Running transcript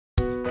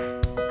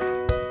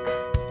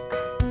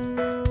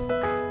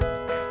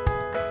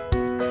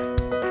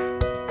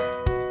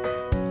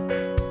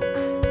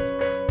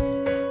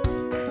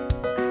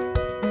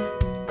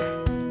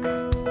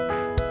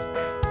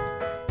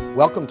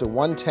Welcome to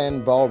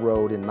 110 Ball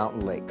Road in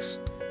Mountain Lakes.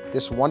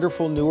 This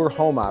wonderful newer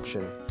home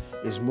option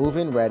is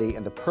move-in ready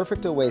and the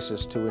perfect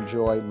oasis to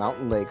enjoy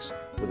Mountain Lakes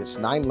with its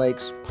 9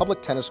 lakes,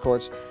 public tennis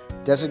courts,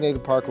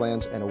 designated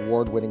parklands, and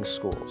award-winning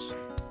schools.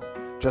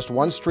 Just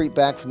one street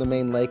back from the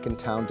main lake and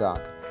town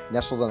dock,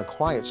 nestled on a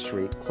quiet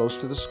street close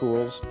to the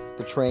schools,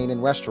 the train,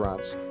 and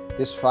restaurants,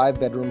 this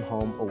 5-bedroom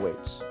home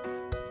awaits.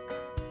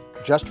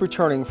 Just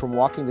returning from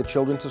walking the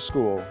children to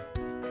school,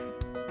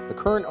 the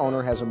current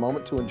owner has a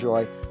moment to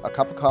enjoy a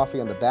cup of coffee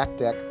on the back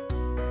deck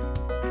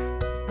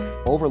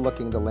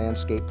overlooking the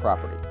landscape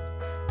property.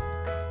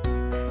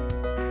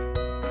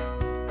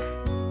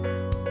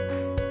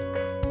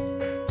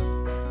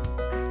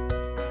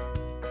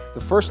 The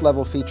first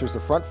level features the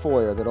front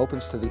foyer that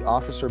opens to the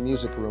office or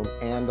music room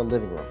and the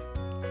living room.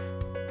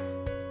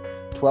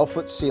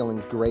 12-foot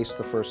ceilings grace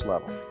the first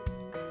level.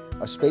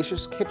 A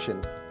spacious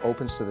kitchen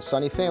opens to the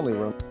sunny family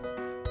room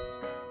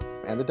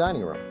and the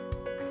dining room.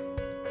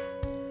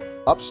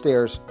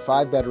 Upstairs,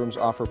 5 bedrooms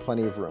offer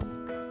plenty of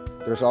room.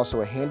 There's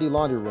also a handy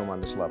laundry room on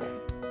this level.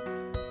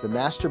 The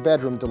master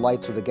bedroom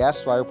delights with a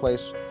gas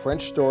fireplace,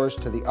 French doors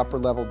to the upper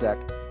level deck,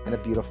 and a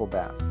beautiful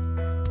bath.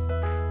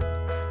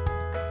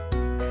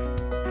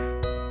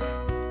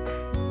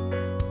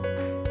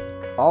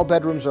 All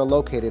bedrooms are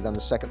located on the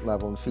second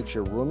level and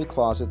feature roomy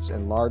closets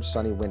and large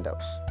sunny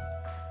windows.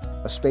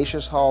 A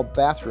spacious hall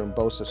bathroom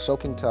boasts a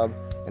soaking tub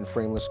and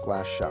frameless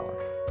glass shower.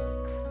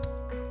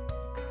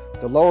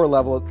 The lower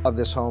level of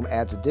this home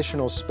adds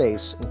additional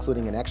space,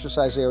 including an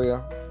exercise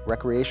area,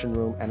 recreation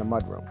room, and a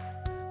mudroom.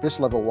 This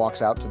level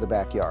walks out to the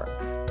backyard.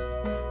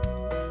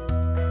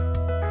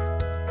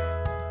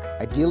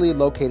 Ideally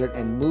located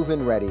and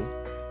move-in ready,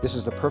 this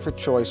is the perfect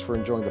choice for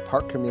enjoying the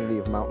park community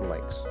of Mountain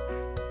Lakes.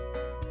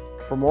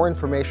 For more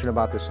information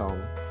about this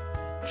home,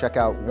 check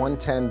out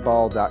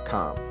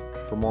 110ball.com.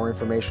 For more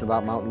information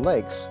about Mountain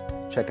Lakes,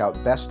 check out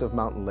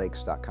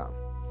bestofmountainlakes.com.